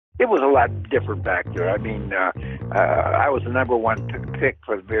it was a lot different back there. I mean, I was the number one pick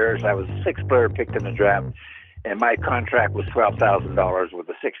for the Bears. I was the sixth player picked in the draft, and my contract was $12,000 with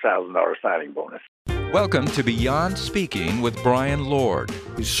a $6,000 signing bonus. Welcome to Beyond Speaking with Brian Lord.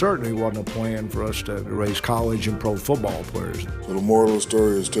 It certainly wasn't a plan for us to raise college and pro football players. So the moral of the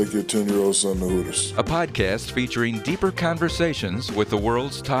story is take your 10-year-old son to Hooters. A podcast featuring deeper conversations with the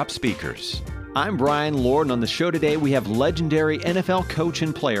world's top speakers. I'm Brian Lord, and on the show today we have legendary NFL coach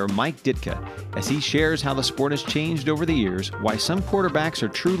and player Mike Ditka as he shares how the sport has changed over the years, why some quarterbacks are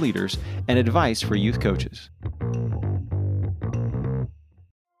true leaders, and advice for youth coaches.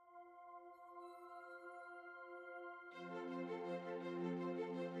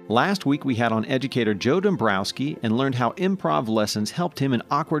 Last week we had on educator Joe Dombrowski and learned how improv lessons helped him in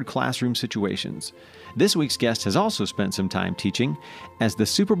awkward classroom situations. This week's guest has also spent some time teaching as the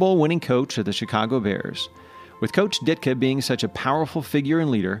Super Bowl winning coach of the Chicago Bears. With Coach Ditka being such a powerful figure and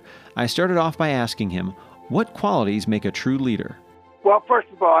leader, I started off by asking him, what qualities make a true leader? Well, first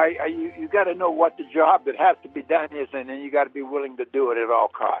of all, you got to know what the job that has to be done is, and then you got to be willing to do it at all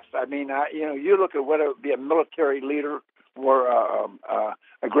costs. I mean, you look at whether it be a military leader or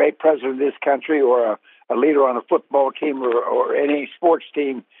a great president of this country or a leader on a football team or any sports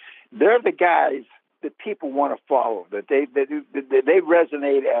team, they're the guys that people want to follow, that they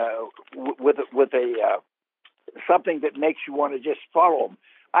resonate with something that makes you want to just follow them.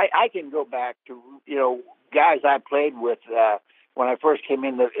 I can go back to guys I played with when I first came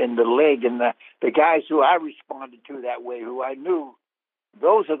in the league, and the guys who I responded to that way, who I knew,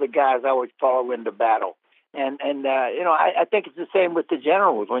 those are the guys I would follow into battle. And I think it's the same with the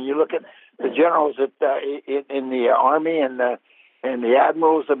generals. When you look at the generals in the Army and the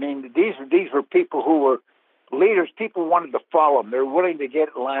admirals, I mean, these were people who were leaders. People wanted to follow them. They're willing to get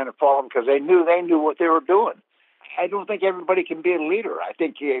in line and follow them because they knew what they were doing. I don't think everybody can be a leader. I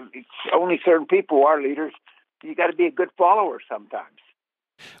think it's only certain people are leaders. You got to be a good follower sometimes.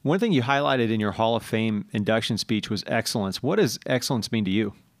 One thing you highlighted in your Hall of Fame induction speech was excellence. What does excellence mean to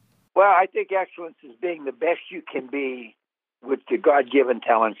you? Well, I think excellence is being the best you can be with the God-given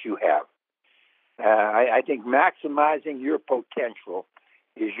talents you have. I think maximizing your potential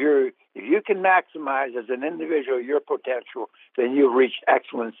is if you can maximize as an individual your potential, then you've reached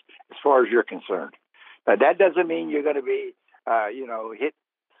excellence as far as you're concerned. Now, that doesn't mean you're going to be, hit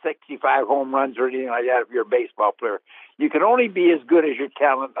 65 home runs or anything like that if you're a baseball player. You can only be as good as your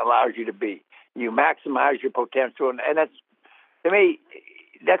talent allows you to be. You maximize your potential, and that's, to me,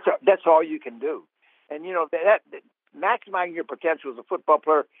 that's all you can do. And that maximizing your potential as a football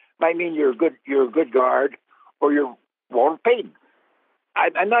player might mean you're a good guard or you're Walter Payton.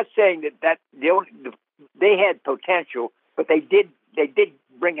 I'm not saying that they had potential, but they did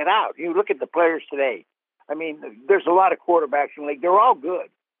bring it out. You look at the players today. I mean, there's a lot of quarterbacks in the league. They're all good.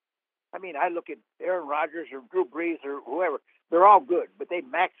 I mean, I look at Aaron Rodgers or Drew Brees or whoever. They're all good, but they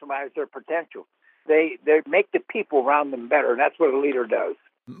maximize their potential. They make the people around them better, and that's what a leader does.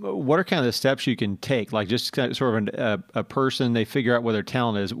 What are kind of the steps you can take? Like just kind of sort of a person, they figure out what their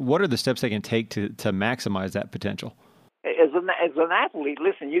talent is. What are the steps they can take to maximize that potential? As an athlete,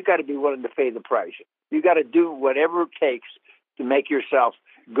 listen, you got to be willing to pay the price. You got to do whatever it takes to make yourself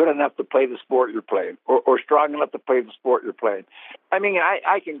good enough to play the sport you're playing, or strong enough to play the sport you're playing. I mean,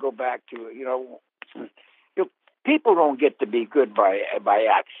 I can go back to people don't get to be good by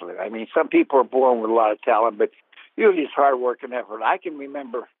accident. I mean, some people are born with a lot of talent, but usually it's hard work and effort. I can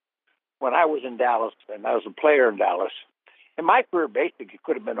remember when I was in Dallas, and I was a player in Dallas, and my career basically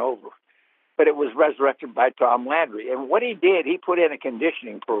could have been over, but it was resurrected by Tom Landry. And what he did, he put in a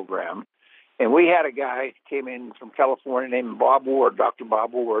conditioning program, and we had a guy came in from California named Bob Ward, Dr.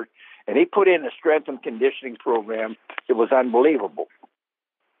 Bob Ward, and he put in a strength and conditioning program that was unbelievable.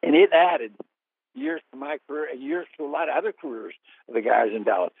 And it added years to my career and years to a lot of other careers of the guys in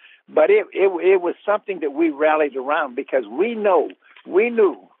Dallas. But it was something that we rallied around because we knew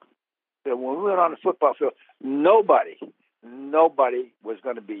that when we went on the football field, nobody was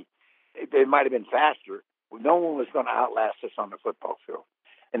going to be, it might have been faster, no one was going to outlast us on the football field.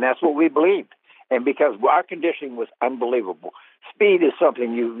 And that's what we believed. And because our conditioning was unbelievable. Speed is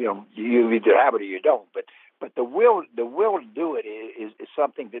something you either have it or you don't. But the will to do it is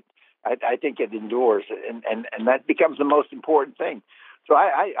something that I think it endures, and that becomes the most important thing. So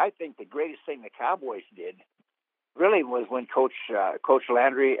I think the greatest thing the Cowboys did really was when Coach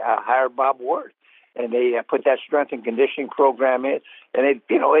Landry hired Bob Ward, and they put that strength and conditioning program in, and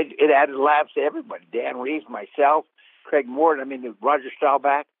it added lives to everybody. Dan Reeves, myself, Craig Moore, Roger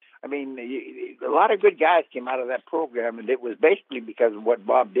Staubach. I mean, a lot of good guys came out of that program, and it was basically because of what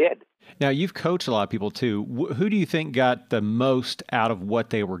Bob did. Now, you've coached a lot of people, too. Who do you think got the most out of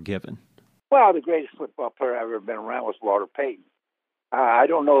what they were given? Well, the greatest football player I've ever been around was Walter Payton. I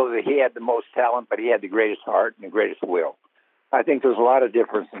don't know that he had the most talent, but he had the greatest heart and the greatest will. I think there's a lot of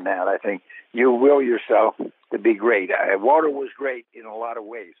difference in that. I think you will yourself to be great. Walter was great in a lot of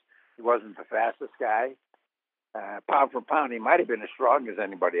ways. He wasn't the fastest guy. Pound for pound, he might have been as strong as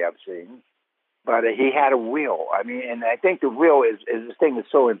anybody I've seen, but he had a will. I mean, and I think the will is the thing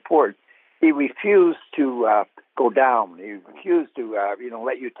that's so important. He refused to go down. He refused to,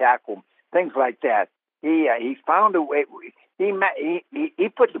 let you tackle him, things like that. He found a way. He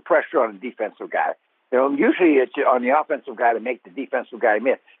put the pressure on the defensive guy. Usually it's on the offensive guy to make the defensive guy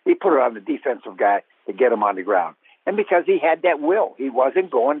miss. He put it on the defensive guy to get him on the ground. And because he had that will, he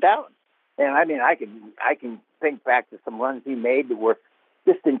wasn't going down. And I mean, I can think back to some runs he made that were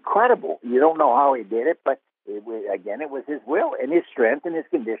just incredible. You don't know how he did it, but it was his will and his strength and his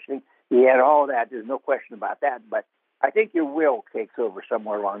conditioning. He had all that. There's no question about that. But I think your will takes over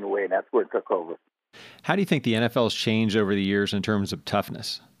somewhere along the way, and that's where it took over. How do you think the NFL has changed over the years in terms of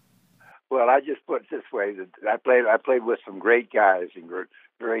toughness? Well, I just put it this way: that I played with some great guys and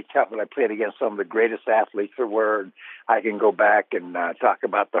very tough, and I played against some of the greatest athletes there were. And I can go back and talk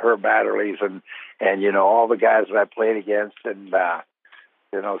about the Herb Adderleys and all the guys that I played against, and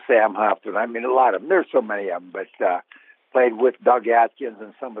Sam Hoffman. I mean, a lot of them. There's so many of them, but played with Doug Atkins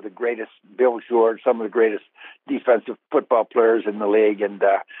and some of the greatest, Bill George, some of the greatest defensive football players in the league, and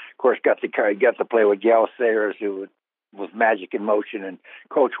of course got to play with Gale Sayers, who was magic in motion, and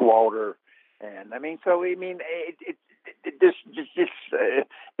Coach Walter. And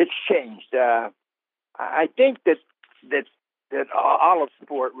it's changed. I think that all of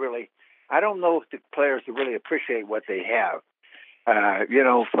sport really. I don't know if the players really appreciate what they have.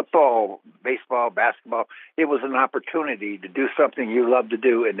 Football, baseball, basketball. It was an opportunity to do something you love to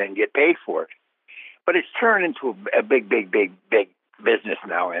do and then get paid for it. But it's turned into a big business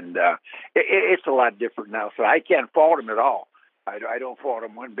now, and it's a lot different now. So I can't fault them at all. I don't fault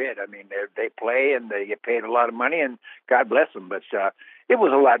them one bit. I mean, they play and they get paid a lot of money, and God bless them. But it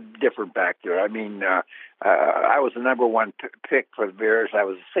was a lot different back there. I mean, I was the number one pick for the Bears. I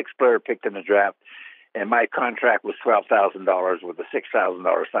was the sixth player picked in the draft, and my contract was $12,000 with a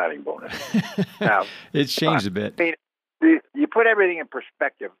 $6,000 signing bonus. Now, it's changed a bit. I mean, you put everything in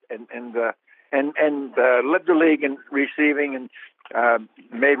perspective, and led the league in receiving, and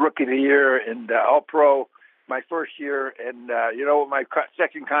made Rookie of the Year and All-Pro my first year. And you know what my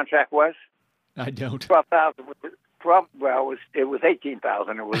second contract was? I don't. $12,000. Well, it was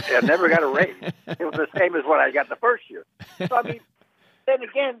 $18,000. I never got a raise. It was the same as what I got the first year. So I mean, then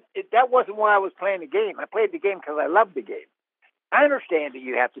again, that wasn't why I was playing the game. I played the game because I loved the game. I understand that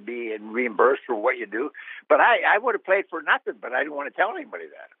you have to be reimbursed for what you do, but I would have played for nothing, but I didn't want to tell anybody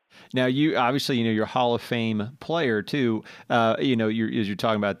that. Now, you obviously, you're a Hall of Fame player too. As you're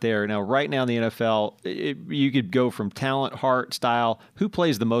talking about there. Now, right now in the NFL, you could go from talent, heart, style. Who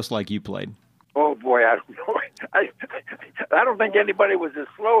plays the most like you played? Oh boy, I don't know. I don't think anybody was as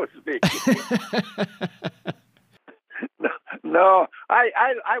slow as me. No,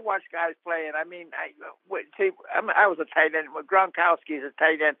 I watch guys play, and I mean, I was a tight end. Gronkowski is a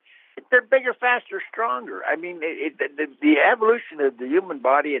tight end. They're bigger, faster, stronger. I mean, the evolution of the human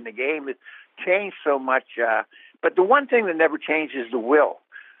body and the game has changed so much. But the one thing that never changes is the will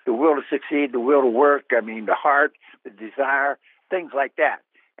to succeed, the will to work. I mean, the heart, the desire, things like that.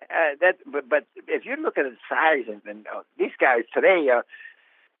 But if you look at the size and these guys today,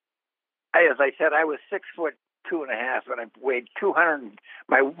 as I said, I was 6'2.5", and I weighed 200.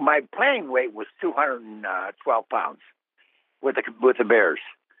 My playing weight was 212 pounds with the Bears.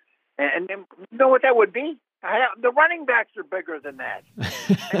 And you know what that would be? The running backs are bigger than that.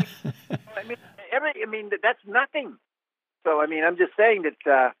 I mean, that's nothing. So I mean, I'm just saying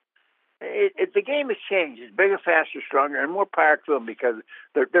that the game has changed. It's bigger, faster, stronger, and more power to them because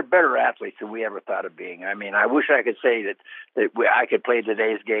they're better athletes than we ever thought of being. I mean, I wish I could say that I could play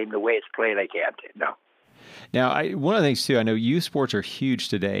today's game the way it's played. I can't. No. Now, one of the things too, I know youth sports are huge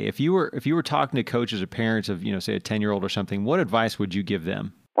today. If you were talking to coaches or parents of, say a 10-year-old or something, what advice would you give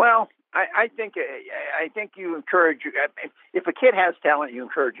them? Well, I think you encourage. If a kid has talent, you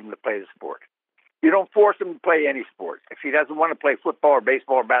encourage him to play the sport. You don't force him to play any sport. If he doesn't want to play football or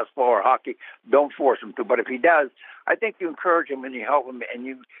baseball or basketball or hockey, don't force him to. But if he does, I think you encourage him and you help him and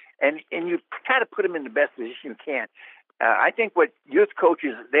you try to put him in the best position you can. I think what youth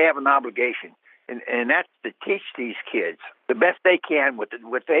coaches, they have an obligation, and that's to teach these kids the best they can what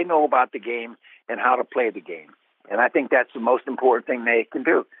they know about the game and how to play the game. And I think that's the most important thing they can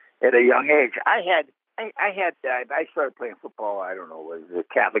do. at a young age. I started playing football, I don't know, it was a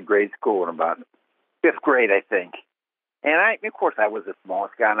Catholic grade school in about 5th grade, I think. And of course, I was the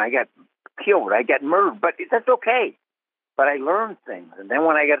smallest guy, and I got killed. I got murdered, but that's okay. But I learned things. And then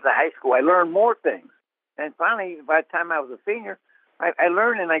when I got to high school, I learned more things. And finally, by the time I was a senior, I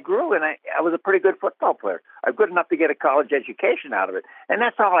learned and I grew, and I was a pretty good football player. I was good enough to get a college education out of it. And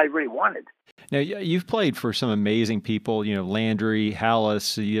that's all I really wanted. Now, you've played for some amazing people, Landry,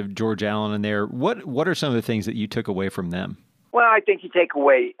 Halas, you have George Allen in there. What are some of the things that you took away from them? Well, I think you take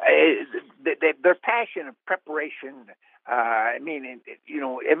away their passion and preparation.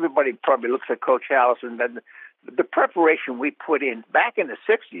 Everybody probably looks at Coach Halas, and then the preparation we put in back in the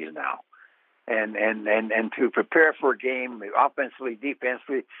 60s now. And to prepare for a game, offensively,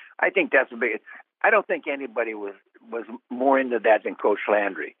 defensively, I think that's a big. I don't think anybody was more into that than Coach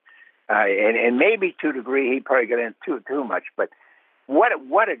Landry, and maybe to a degree he probably got into too much. But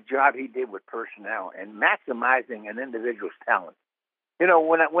what a job he did with personnel and maximizing an individual's talent.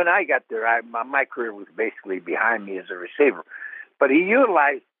 When I got there, my career was basically behind me as a receiver, but he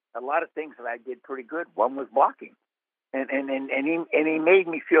utilized a lot of things that I did pretty good. One was blocking, and he made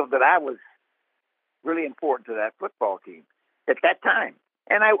me feel that I was really important to that football team at that time.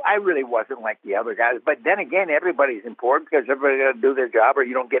 And I really wasn't like the other guys. But then again, everybody's important because everybody's got to do their job or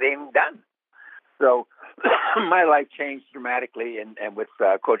you don't get anything done. So my life changed dramatically and with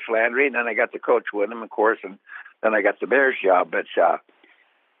Coach Landry. And then I got to coach with him, of course, and then I got the Bears job. But,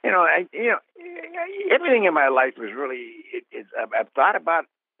 everything in my life was really, I've thought about,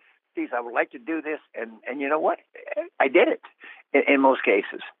 geez, I would like to do this. And you know what? I did it in most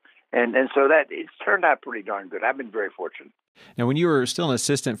cases. And so that it's turned out pretty darn good. I've been very fortunate. Now, when you were still an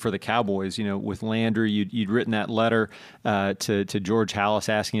assistant for the Cowboys, with Landry, you'd written that letter to George Halas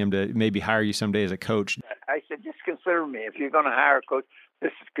asking him to maybe hire you someday as a coach. I said, just consider me. If you're going to hire a coach,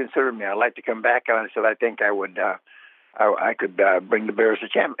 just consider me. I'd like to come back. And I said, I think I would. I could bring the Bears a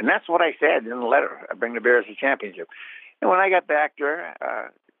championship. And that's what I said in the letter. I bring the Bears a championship. And when I got back there,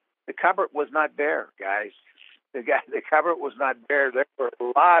 the cupboard was not bare, guys. The cupboard was not bare. There were a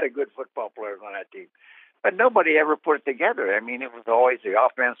lot of good football players on that team. But nobody ever put it together. I mean, it was always the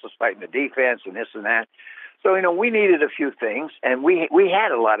offense was fighting the defense and this and that. So, we needed a few things, and we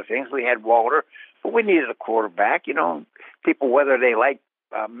had a lot of things. We had Walter, but we needed a quarterback. People, whether they liked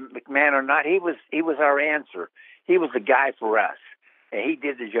McMahon or not, he was our answer. He was the guy for us, and he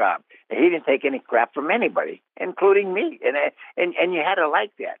did the job. And he didn't take any crap from anybody, including me. And you had to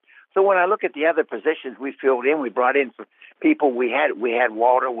like that. So when I look at the other positions we filled in, we brought in people. We had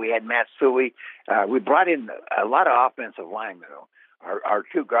Walter, we had Matsui. We brought in a lot of offensive linemen. Our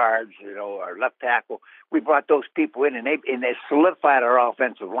two guards, our left tackle. We brought those people in, and they solidified our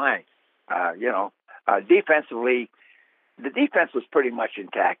offensive line. Defensively, the defense was pretty much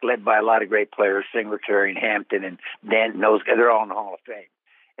intact, led by a lot of great players, Singletary and Hampton and Denton. Those guys, they're all in the Hall of Fame,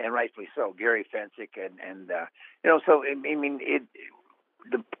 and rightfully so. Gary Fensick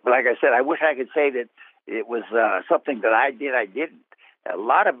like I said, I wish I could say that it was something that I did. I didn't. A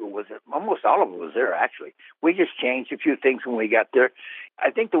lot of it was, almost all of it was there, actually. We just changed a few things when we got there. I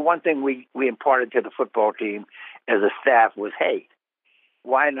think the one thing we imparted to the football team as a staff was, hey,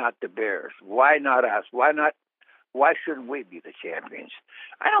 why not the Bears? Why not us? Why shouldn't we be the champions?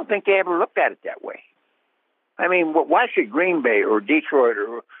 I don't think they ever looked at it that way. I mean, why should Green Bay or Detroit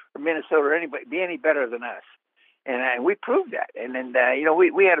or Minnesota or anybody be any better than us? And we proved that. And then,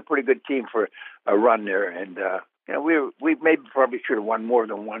 we had a pretty good team for a run there. And, we maybe probably should have won more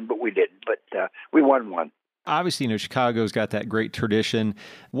than one, but we didn't. But we won one. Obviously, Chicago's got that great tradition.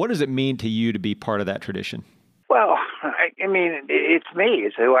 What does it mean to you to be part of that tradition? Well, I mean, it's me.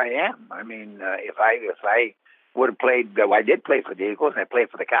 It's who I am. I mean, if I would have played, I did play for the Eagles and I played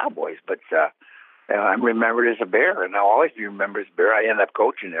for the Cowboys, but I'm remembered as a Bear, and I'll always be remembered as a Bear. I ended up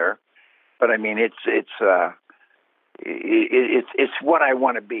coaching there. But I mean, it's what I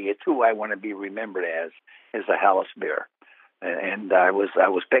want to be. It's who I want to be remembered as a Halas Bear. And I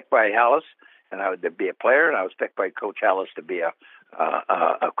was picked by Halas, and I would be a player, and I was picked by Coach Halas to be a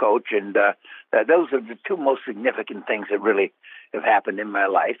coach. And those are the two most significant things that really have happened in my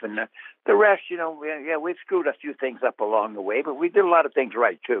life. And the rest, we've screwed a few things up along the way, but we did a lot of things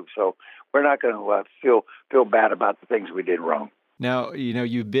right too. So we're not going to feel bad about the things we did wrong. Now,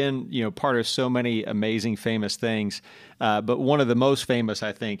 you've been, part of so many amazing, famous things, but one of the most famous,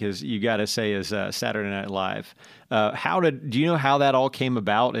 I think, is Saturday Night Live. Do you know how that all came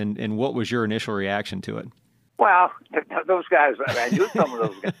about, and what was your initial reaction to it? Well, those guys, I knew some of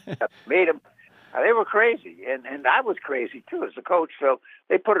those guys. They were crazy, and I was crazy too as a coach. So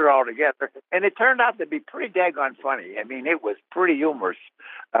they put it all together, and it turned out to be pretty daggone funny. I mean, it was pretty humorous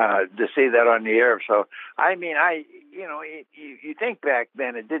to see that on the air. So I mean, you think back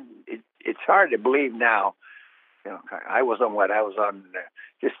then, it's hard to believe now. You know, I was on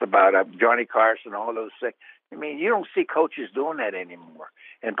just about Johnny Carson, all those things. I mean, you don't see coaches doing that anymore.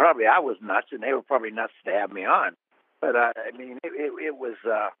 And probably I was nuts, and they were probably nuts to have me on. But I mean, it was.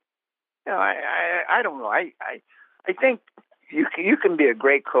 You know, I don't know. I think you can be a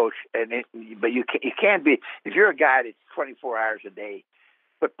great coach, but you can't be, if you're a guy that's 24 hours a day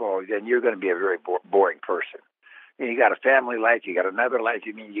football, then you're going to be a very boring person. You got a family life, you got another life.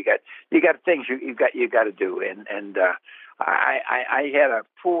 I mean, you got things you got to do, and I had a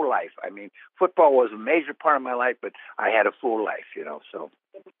full life. I mean, football was a major part of my life, but I had a full life. You know, so.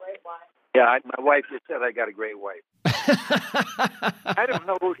 It's a great wife. Yeah, my wife just said I got a great wife. I don't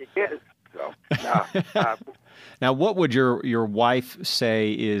know who she is. So, now, what would your wife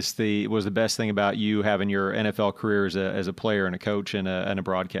say was the best thing about you having your NFL career as a player and a coach and a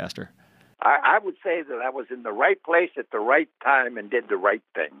broadcaster? I would say that I was in the right place at the right time and did the right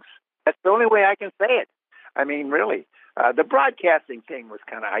things. That's the only way I can say it. I mean, really, the broadcasting thing was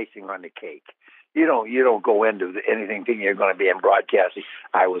kind of icing on the cake. You don't go into anything thinking you're going to be in broadcasting.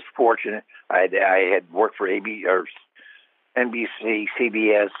 I was fortunate. I had worked for NBC,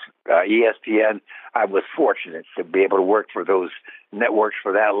 CBS, ESPN. I was fortunate to be able to work for those networks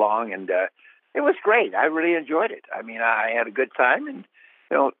for that long, and it was great. I really enjoyed it. I mean, I had a good time, and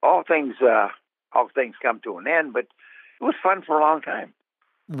you know, all things come to an end, but it was fun for a long time.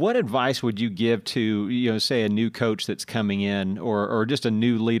 What advice would you give to, say a new coach that's coming in or just a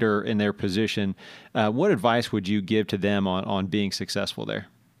new leader in their position? What advice would you give to them on being successful there?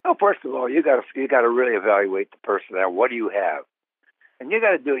 Well, first of all, you got to really evaluate the person there. What do you have? And you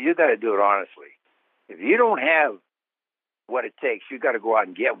got to do it honestly. If you don't have what it takes, you got to go out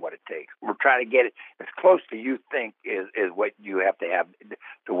and get what it takes. We're trying to get it as close to you think is what you have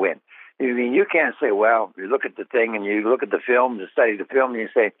to win. I mean, you can't say, well, you look at the thing and you look at the film, you study the film, and you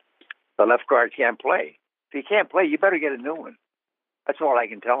say, the left guard can't play. If he can't play, you better get a new one. That's all I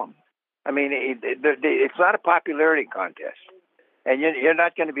can tell them. I mean, it's not a popularity contest. And you're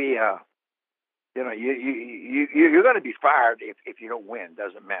not going to be, you're going to be fired if you don't win.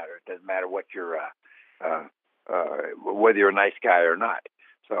 Doesn't matter. It doesn't matter what you're, whether you're a nice guy or not.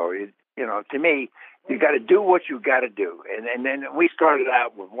 So, to me, you got to do what you got to do. And then we started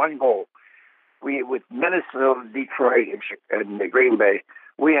out with one goal. With Minnesota, Detroit, and Green Bay,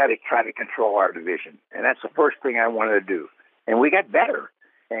 we had to try to control our division. And that's the first thing I wanted to do. And we got better.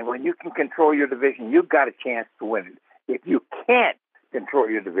 And when you can control your division, you've got a chance to win it. If you can't control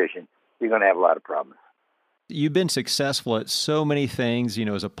your division, you're going to have a lot of problems. You've been successful at so many things,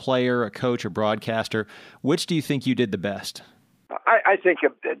 as a player, a coach, a broadcaster. Which do you think you did the best? I think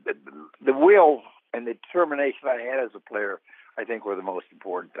the will and the determination I had as a player, I think, were the most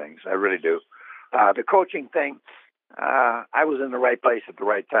important things. I really do. The coaching thing, I was in the right place at the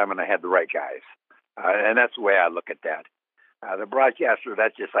right time, and I had the right guys. And that's the way I look at that. The broadcaster,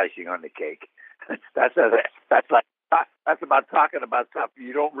 that's just icing on the cake. That's about talking about stuff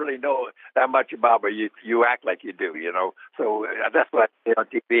you don't really know that much about, but you act like you do, So that's what I see on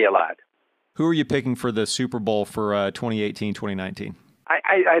TV a lot. Who are you picking for the Super Bowl for 2018, 2019?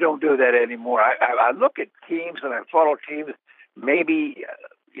 I don't do that anymore. I look at teams and I follow teams, maybe,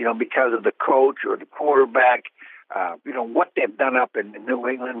 because of the coach or the quarterback, what they've done up in New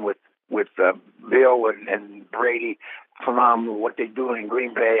England with Bill and Brady. Phenomenal what they're doing in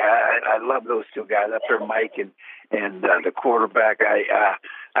Green Bay. I love those two guys up there, Mike and the quarterback. I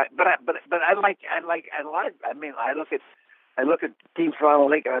look at teams around the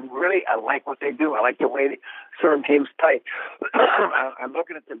league, and I like what they do. I like the way certain teams play. I'm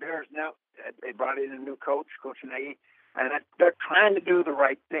looking at the Bears now. They brought in a new coach, Coach Nagy, and they're trying to do the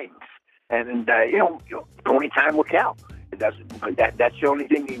right things. And only time will tell. That's the only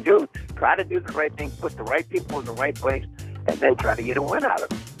thing you can do. Try to do the right thing, put the right people in the right place, and then try to get a win out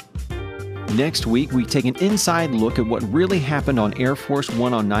of it. Next week, we take an inside look at what really happened on Air Force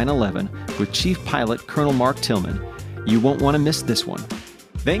One on 9/11 with Chief Pilot Colonel Mark Tillman. You won't want to miss this one.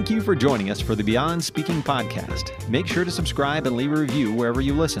 Thank you for joining us for the Beyond Speaking podcast. Make sure to subscribe and leave a review wherever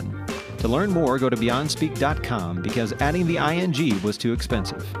you listen. To learn more, go to BeyondSpeak.com because adding the ing was too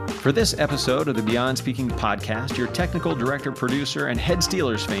expensive. For this episode of the Beyond Speaking podcast, your technical director, producer, and head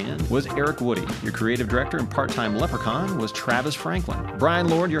Steelers fan was Eric Woody. Your creative director and part-time leprechaun was Travis Franklin. Brian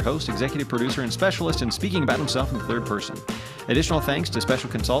Lord, your host, executive producer, and specialist in speaking about himself in the third person. Additional thanks to special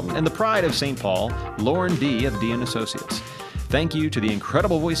consultant and the pride of St. Paul, Lauren D. of D & Associates. Thank you to the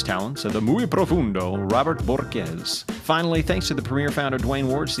incredible voice talents of the muy profundo Robert Borquez. Finally, thanks to the Premier founder Dwayne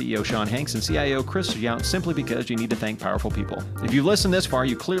Ward, CEO Sean Hanks, and CIO Chris Yount, simply because you need to thank powerful people. If you've listened this far,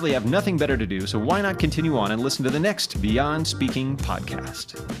 you clearly have nothing better to do, so why not continue on and listen to the next Beyond Speaking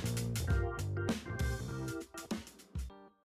podcast?